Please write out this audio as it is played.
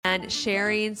and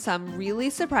sharing some really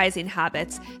surprising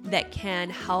habits that can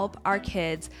help our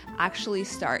kids actually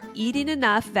start eating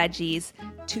enough veggies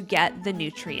to get the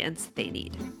nutrients they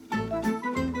need.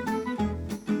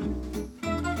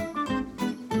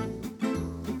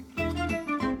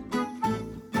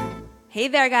 Hey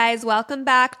there, guys. Welcome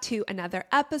back to another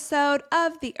episode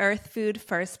of the Earth Food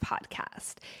First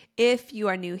podcast. If you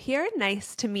are new here,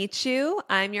 nice to meet you.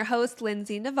 I'm your host,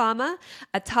 Lindsay Navama,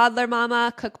 a toddler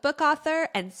mama, cookbook author,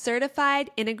 and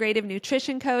certified integrative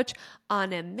nutrition coach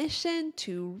on a mission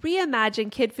to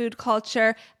reimagine kid food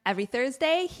culture every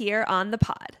Thursday here on the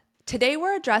pod. Today,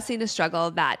 we're addressing a struggle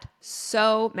that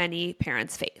so many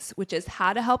parents face, which is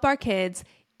how to help our kids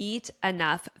eat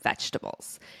enough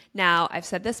vegetables. Now, I've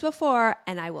said this before,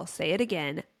 and I will say it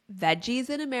again. Veggies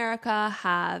in America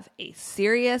have a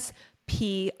serious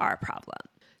PR problem.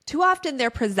 Too often,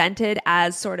 they're presented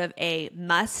as sort of a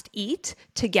must-eat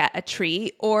to get a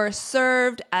treat or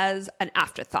served as an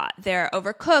afterthought. They're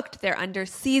overcooked, they're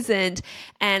under-seasoned,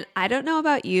 and I don't know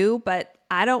about you, but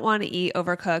I don't want to eat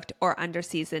overcooked or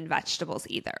under-seasoned vegetables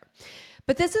either.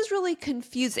 But this is really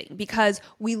confusing because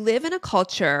we live in a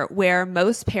culture where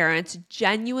most parents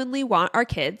genuinely want our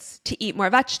kids to eat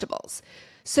more vegetables.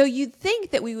 So you'd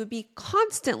think that we would be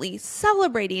constantly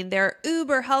celebrating their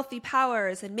uber healthy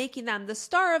powers and making them the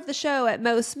star of the show at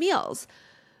most meals.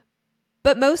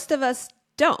 But most of us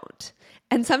don't.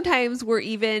 And sometimes we're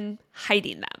even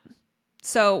hiding them.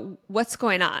 So what's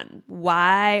going on?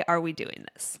 Why are we doing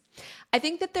this? I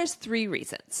think that there's 3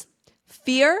 reasons: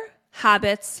 fear,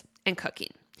 habits, and cooking.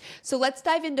 So let's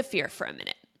dive into fear for a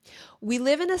minute. We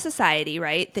live in a society,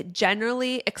 right, that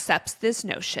generally accepts this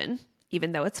notion,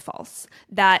 even though it's false,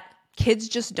 that kids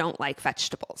just don't like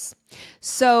vegetables.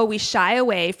 So we shy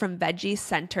away from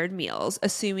veggie-centered meals,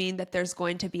 assuming that there's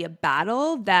going to be a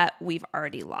battle that we've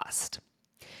already lost.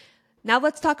 Now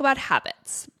let's talk about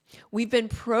habits. We've been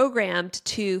programmed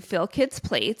to fill kids'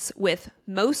 plates with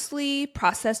mostly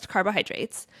processed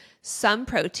carbohydrates, some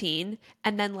protein,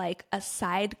 and then like a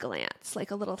side glance,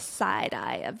 like a little side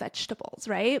eye of vegetables,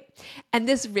 right? And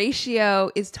this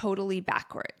ratio is totally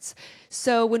backwards.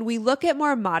 So when we look at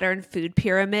more modern food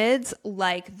pyramids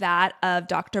like that of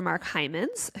Dr. Mark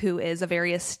Hyman's, who is a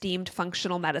very esteemed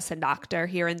functional medicine doctor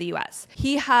here in the US,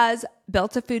 he has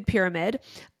built a food pyramid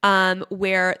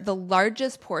where the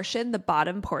largest portion, the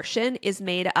bottom portion, is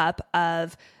made up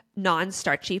of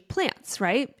non-starchy plants,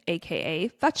 right? AKA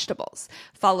vegetables,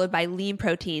 followed by lean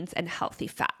proteins and healthy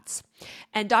fats.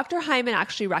 And Dr. Hyman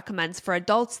actually recommends for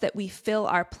adults that we fill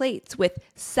our plates with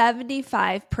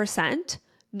 75%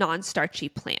 non-starchy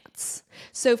plants.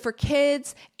 So for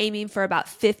kids, aiming for about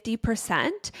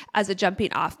 50% as a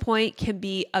jumping off point can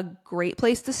be a great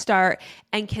place to start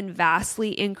and can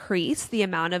vastly increase the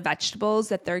amount of vegetables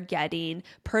that they're getting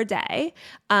per day.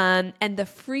 And the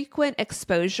frequent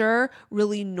exposure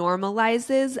really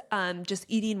normalizes just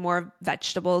eating more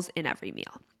vegetables in every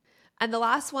meal. And the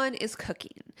last one is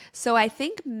cooking. So I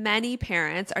think many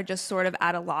parents are just sort of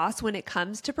at a loss when it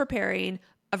comes to preparing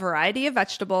a variety of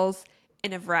vegetables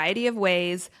in a variety of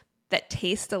ways that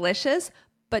taste delicious,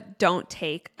 but don't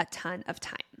take a ton of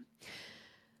time.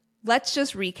 Let's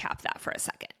just recap that for a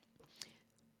second.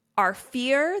 Our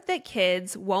fear that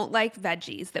kids won't like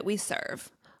veggies that we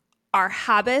serve, our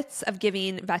habits of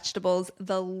giving vegetables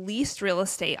the least real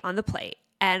estate on the plate,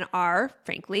 and our,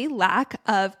 frankly, lack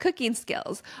of cooking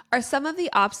skills are some of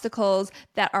the obstacles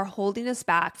that are holding us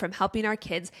back from helping our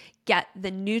kids get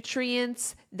the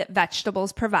nutrients that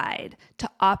vegetables provide to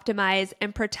optimize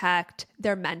and protect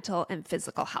their mental and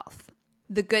physical health.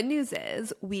 The good news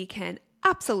is we can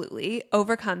absolutely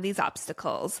overcome these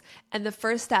obstacles. And the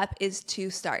first step is to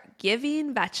start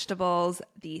giving vegetables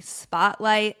the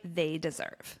spotlight they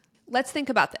deserve. Let's think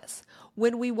about this.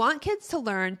 When we want kids to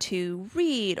learn to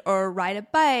read or ride a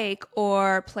bike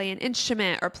or play an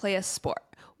instrument or play a sport,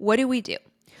 what do?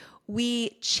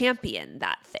 We champion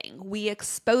that thing. We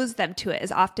expose them to it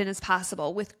as often as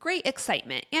possible with great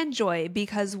excitement and joy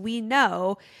because we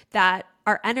know that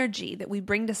our energy that we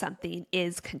bring to something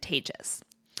is contagious.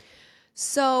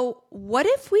 So what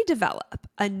if we develop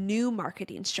a new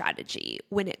marketing strategy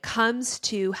when it comes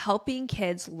to helping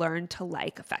kids learn to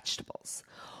like vegetables?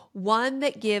 One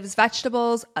that gives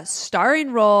vegetables a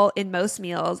starring role in most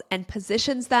meals and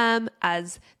positions them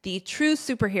as the true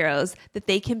superheroes that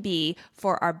they can be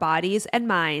for our bodies and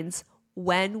minds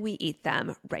when we eat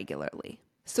them regularly.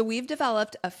 So we've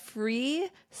developed a free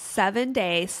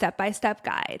 7-day step-by-step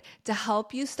guide to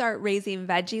help you start raising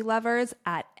veggie lovers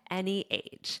at any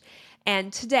age.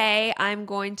 And today I'm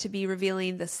going to be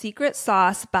revealing the secret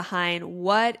sauce behind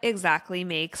what exactly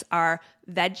makes our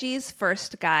Veggie's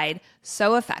First Guide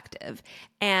so effective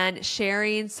and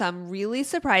sharing some really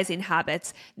surprising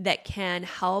habits that can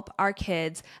help our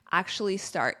kids actually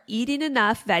start eating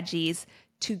enough veggies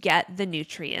to get the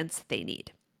nutrients they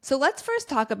need. So let's first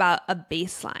talk about a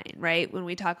baseline, right? When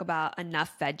we talk about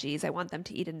enough veggies, I want them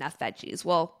to eat enough veggies.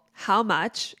 Well, how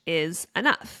much is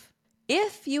enough?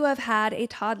 If you have had a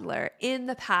toddler in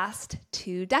the past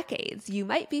 2 decades, you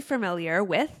might be familiar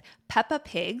with Peppa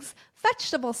Pig's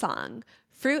vegetable song.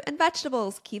 Fruit and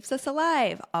vegetables keeps us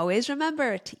alive. Always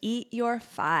remember to eat your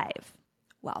 5.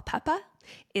 Well, Peppa,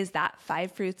 is that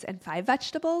 5 fruits and 5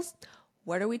 vegetables?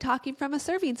 What are we talking from a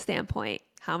serving standpoint?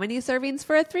 How many servings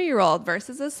for a 3-year-old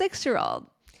versus a 6-year-old?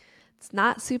 It's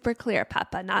not super clear,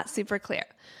 Peppa, not super clear.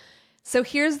 So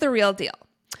here's the real deal.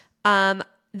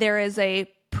 There is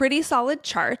a pretty solid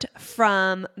chart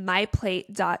from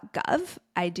myplate.gov.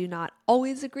 I do not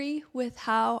always agree with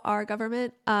how our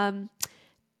government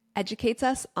educates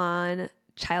us on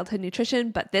childhood nutrition,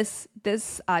 but this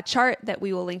chart that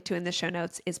we will link to in the show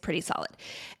notes is pretty solid.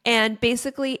 And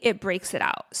basically it breaks it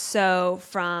out. So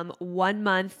from 1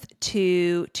 month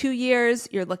to 2 years,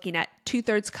 you're looking at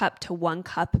 2/3 cup to 1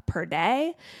 cup per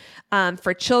day.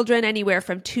 For children anywhere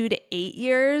from 2 to 8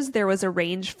 years, there was a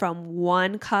range from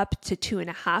 1 cup to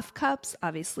 2.5 cups,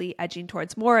 obviously edging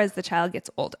towards more as the child gets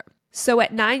older. So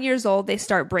at 9 years old, they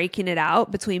start breaking it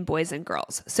out between boys and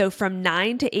girls. So from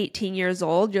 9 to 18 years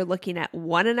old, you're looking at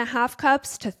 1.5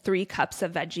 cups to 3 cups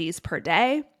of veggies per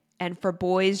day. And for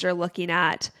boys, you're looking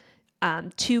at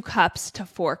 2 cups to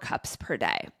 4 cups per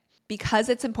day. Because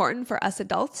it's important for us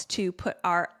adults to put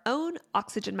our own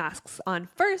oxygen masks on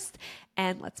first,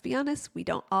 and let's be honest, we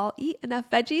don't all eat enough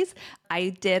veggies. I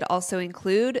did also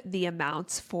include the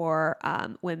amounts for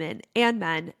women and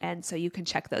men, and so you can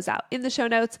check those out in the show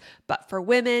notes. But for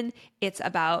women, it's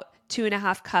about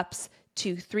 2.5 cups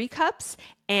to 3 cups,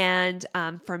 and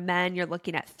for men, you're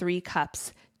looking at 3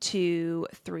 cups to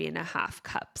 3.5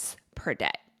 cups per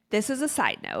day. This is a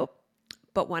side note,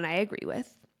 but one I agree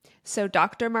with. So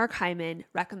Dr. Mark Hyman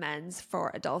recommends for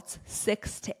adults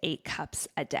 6 to 8 cups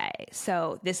a day.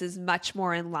 So this is much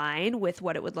more in line with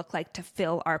what it would look like to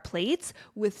fill our plates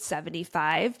with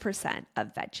 75%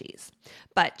 of veggies.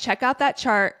 But check out that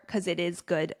chart because it is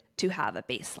good to have a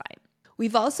baseline.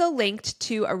 We've also linked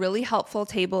to a really helpful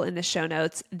table in the show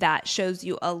notes that shows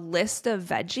you a list of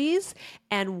veggies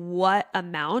and what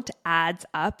amount adds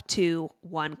up to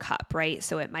 1 cup, right?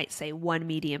 So it might say 1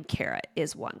 medium carrot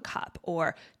is 1 cup,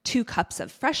 or 2 cups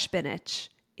of fresh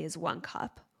spinach is 1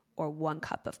 cup, or 1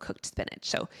 cup of cooked spinach.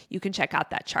 So you can check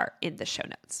out that chart in the show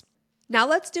notes. Now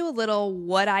let's do a little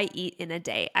what I eat in a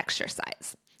day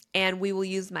exercise. And we will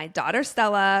use my daughter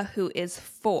Stella, who is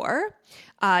 4,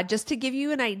 just to give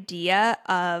you an idea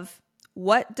of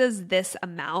what does this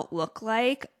amount look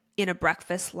like in a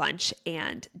breakfast, lunch,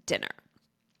 and dinner.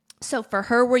 So for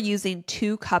her, we're using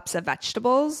 2 cups of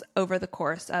vegetables over the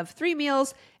course of 3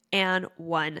 meals and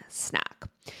 1 snack.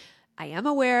 I am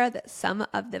aware that some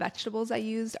of the vegetables I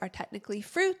used are technically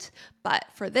fruit, but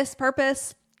for this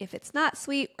purpose, if it's not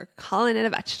sweet, we're calling it a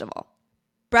vegetable.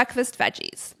 Breakfast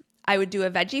veggies. I would do a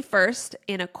veggie first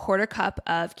in a 1/4 cup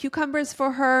of cucumbers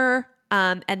for her,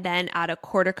 and then add a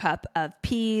 1/4 cup of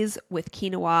peas with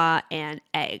quinoa and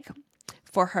egg.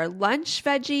 For her lunch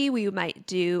veggie, we might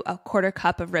do a 1/4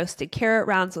 cup of roasted carrot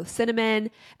rounds with cinnamon,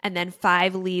 and then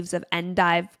 5 leaves of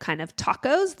endive kind of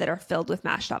tacos that are filled with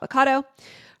mashed avocado.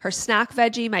 Her snack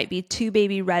veggie might be 2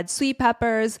 baby red sweet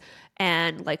peppers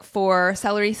and like 4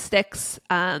 celery sticks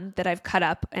that I've cut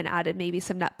up and added maybe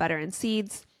some nut butter and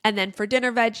seeds. And then for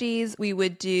dinner veggies, we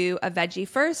would do a veggie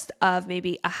first of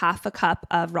maybe a 1/2 cup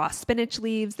of raw spinach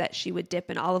leaves that she would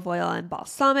dip in olive oil and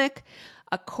balsamic,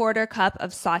 a 1/4 cup of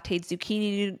sauteed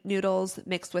zucchini noodles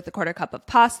mixed with a 1/4 cup of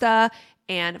pasta,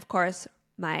 and of course,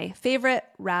 my favorite,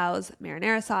 Rao's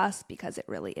marinara sauce, because it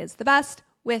really is the best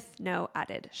with no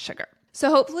added sugar. So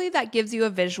hopefully that gives you a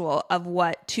visual of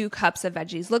what 2 cups of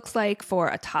veggies looks like for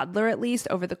a toddler, at least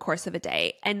over the course of a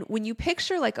day. And when you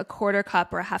picture like a 1/4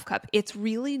 cup or a 1/2 cup, it's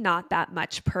really not that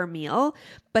much per meal.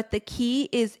 But the key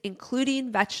is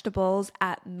including vegetables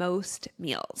at most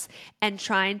meals and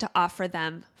trying to offer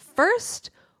them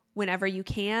first whenever you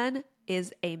can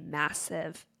is a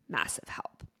massive, massive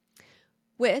help.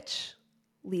 Which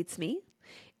leads me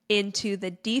into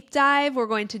the deep dive we're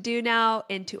going to do now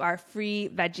into our free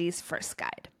Veggies First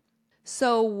guide.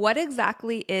 So what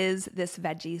exactly is this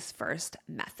Veggies First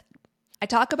method? I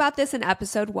talk about this in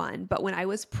episode 1, but when I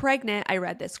was pregnant, I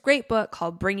read this great book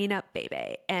called Bringing Up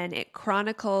Bebe, and it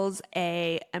chronicles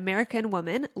an American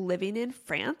woman living in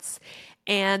France.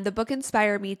 And the book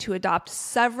inspired me to adopt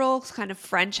several kind of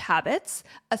French habits,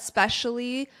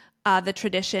 especially the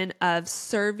tradition of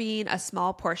serving a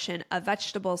small portion of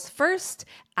vegetables first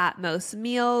at most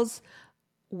meals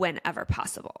whenever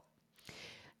possible.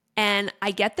 And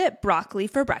I get that broccoli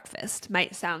for breakfast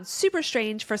might sound super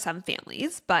strange for some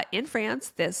families, but in France,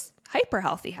 this hyper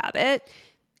healthy habit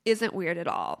isn't weird at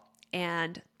all.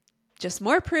 And just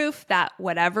more proof that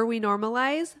whatever we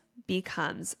normalize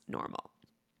becomes normal.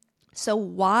 So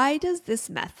why does this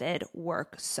method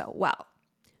work so well?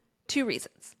 2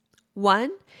 reasons.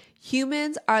 1,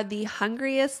 humans are the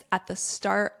hungriest at the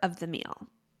start of the meal.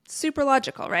 Super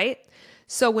logical, right?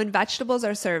 So when vegetables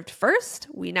are served first,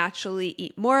 we naturally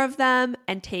eat more of them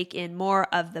and take in more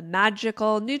of the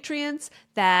magical nutrients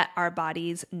that our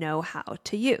bodies know how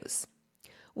to use.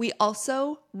 We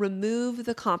also remove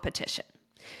the competition.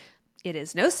 It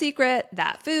is no secret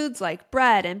that foods like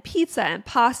bread and pizza and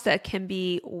pasta can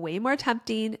be way more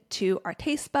tempting to our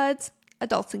taste buds,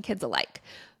 adults and kids alike.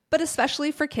 But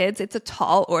especially for kids, it's a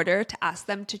tall order to ask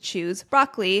them to choose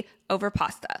broccoli over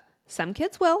pasta. Some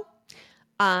kids will,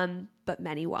 but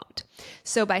many won't.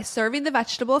 So by serving the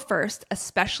vegetable first,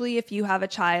 especially if you have a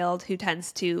child who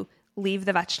tends to leave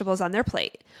the vegetables on their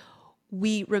plate,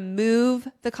 we remove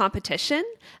the competition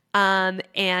and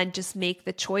just make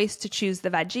the choice to choose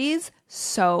the veggies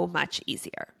so much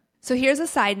easier. So here's a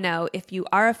side note. If you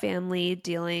are a family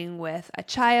dealing with a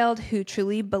child who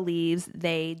truly believes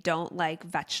they don't like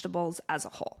vegetables as a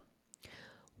whole,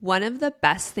 one of the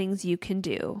best things you can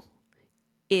do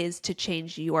is to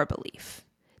change your belief.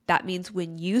 That means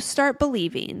when you start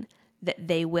believing that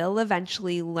they will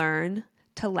eventually learn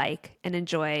to like and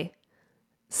enjoy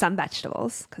some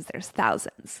vegetables, because there's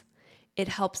thousands, it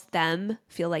helps them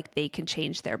feel like they can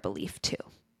change their belief too.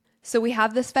 So we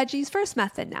have this veggies first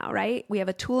method now, right? We have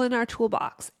a tool in our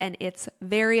toolbox and it's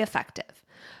very effective.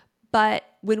 But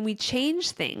when we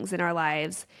change things in our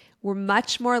lives, we're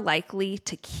much more likely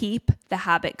to keep the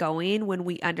habit going when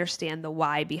we understand the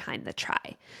why behind the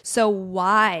try. So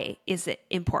why is it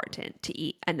important to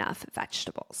eat enough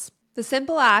vegetables? The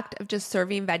simple act of just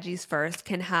serving veggies first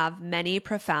can have many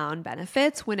profound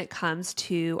benefits when it comes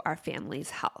to our family's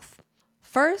health.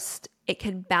 First, it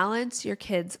can balance your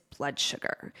kids' blood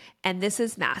sugar, and this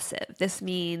is massive. This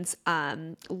means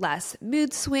less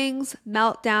mood swings,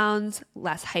 meltdowns,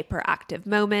 less hyperactive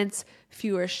moments,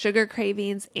 fewer sugar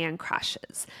cravings and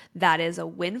crashes. That is a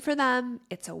win for them.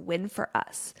 It's a win for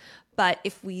us. But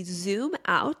if we zoom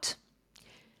out,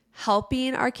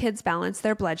 helping our kids balance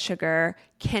their blood sugar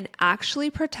can actually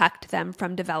protect them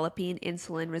from developing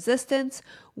insulin resistance,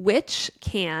 which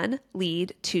can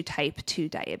lead to type 2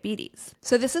 diabetes.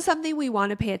 So this is something we want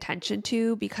to pay attention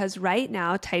to because right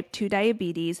now, type 2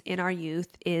 diabetes in our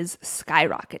youth is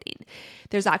skyrocketing.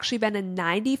 There's actually been a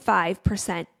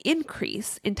 95%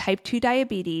 increase in type 2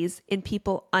 diabetes in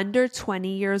people under 20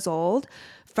 years old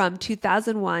from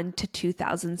 2001 to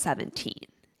 2017.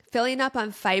 Filling up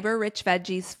on fiber-rich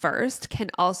veggies first can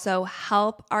also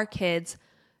help our kids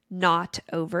not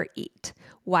overeat.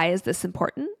 Why is this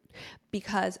important?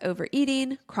 Because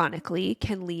overeating chronically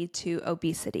can lead to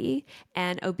obesity,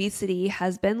 and obesity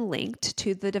has been linked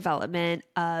to the development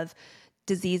of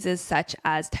diseases such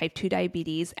as type 2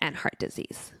 diabetes and heart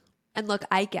disease. And look,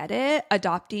 I get it.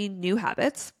 Adopting new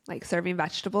habits, like serving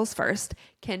vegetables first,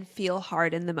 can feel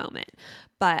hard in the moment.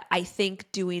 But I think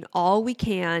doing all we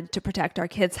can to protect our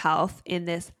kids' health in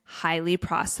this highly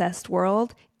processed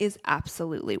world is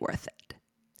absolutely worth it.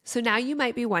 So now you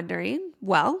might be wondering,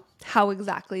 well, how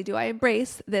exactly do I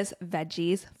embrace this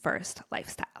veggies first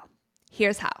lifestyle?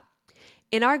 Here's how.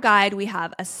 In our guide, we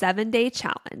have a 7-day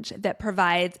challenge that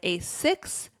provides a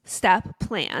 6-step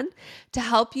plan to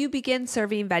help you begin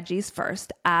serving veggies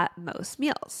first at most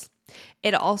meals.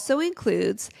 It also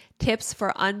includes tips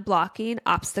for unblocking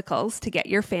obstacles to get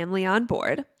your family on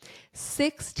board,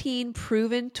 16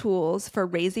 proven tools for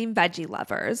raising veggie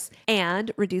lovers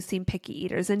and reducing picky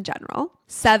eaters in general,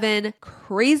 7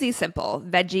 crazy simple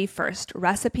veggie first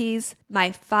recipes,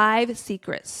 my 5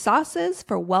 secret sauces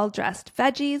for well-dressed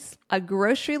veggies, a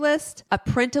grocery list, a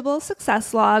printable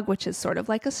success log, which is sort of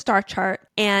like a star chart,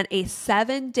 and a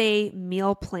 7-day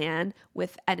meal plan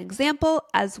with an example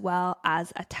as well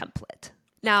as a template.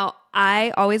 Now,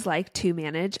 I always like to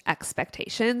manage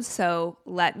expectations, so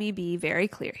let me be very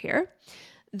clear here.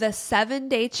 The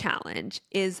 7-day challenge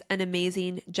is an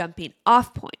amazing jumping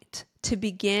off point to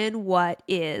begin what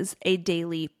is a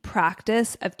daily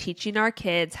practice of teaching our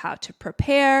kids how to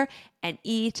prepare and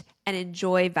eat and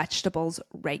enjoy vegetables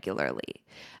regularly.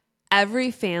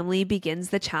 Every family begins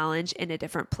the challenge in a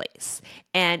different place.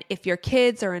 And if your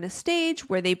kids are in a stage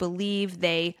where they believe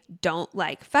they don't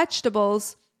like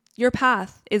vegetables, your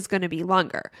path is going to be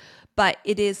longer. But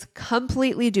it is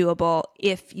completely doable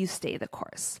if you stay the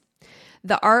course.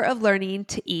 The art of learning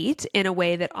to eat in a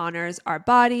way that honors our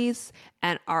bodies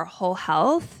and our whole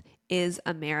health is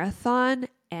a marathon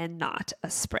and not a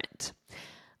sprint.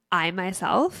 I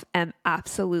myself am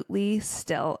absolutely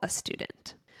still a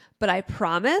student. But I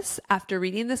promise after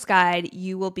reading this guide,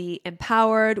 you will be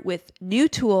empowered with new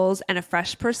tools and a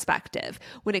fresh perspective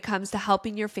when it comes to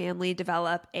helping your family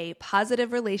develop a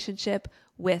positive relationship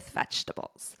with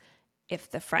vegetables. If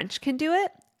the French can do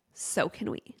it, so can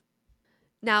we.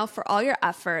 Now, for all your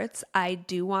efforts, I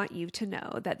do want you to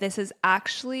know that this is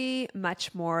actually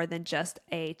much more than just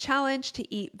a challenge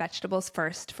to eat vegetables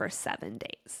first for 7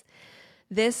 days.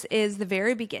 This is the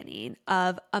very beginning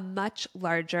of a much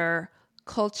larger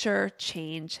culture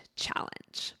change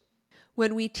challenge.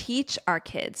 When we teach our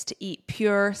kids to eat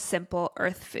pure, simple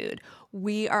earth food,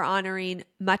 we are honoring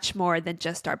much more than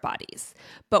just our bodies,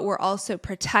 but we're also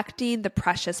protecting the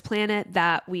precious planet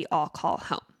that we all call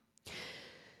home.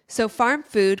 So farm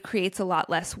food creates a lot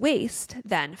less waste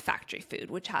than factory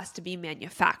food, which has to be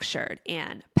manufactured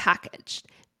and packaged.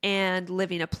 And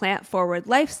living a plant-forward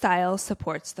lifestyle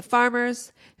supports the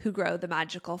farmers who grow the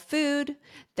magical food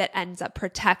that ends up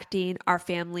protecting our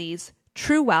family's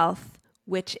true wealth,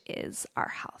 which is our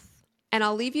health. And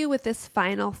I'll leave you with this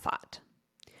final thought.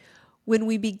 When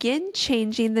we begin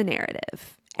changing the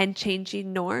narrative and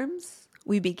changing norms,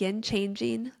 we begin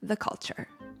changing the culture.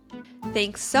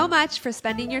 Thanks so much for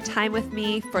spending your time with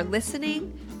me, for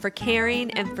listening, for caring,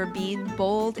 and for being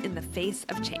bold in the face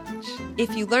of change.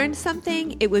 If you learned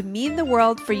something, it would mean the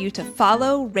world for you to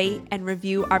follow, rate, and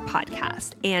review our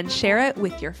podcast and share it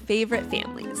with your favorite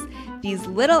families. These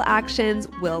little actions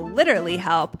will literally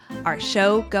help our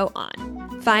show go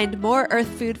on. Find more Earth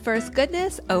Food First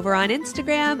goodness over on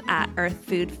Instagram at Earth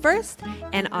Food First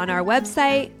and on our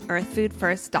website,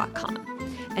 earthfoodfirst.com.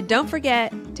 And don't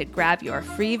forget to grab your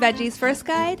free Veggies First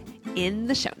guide in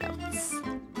the show notes.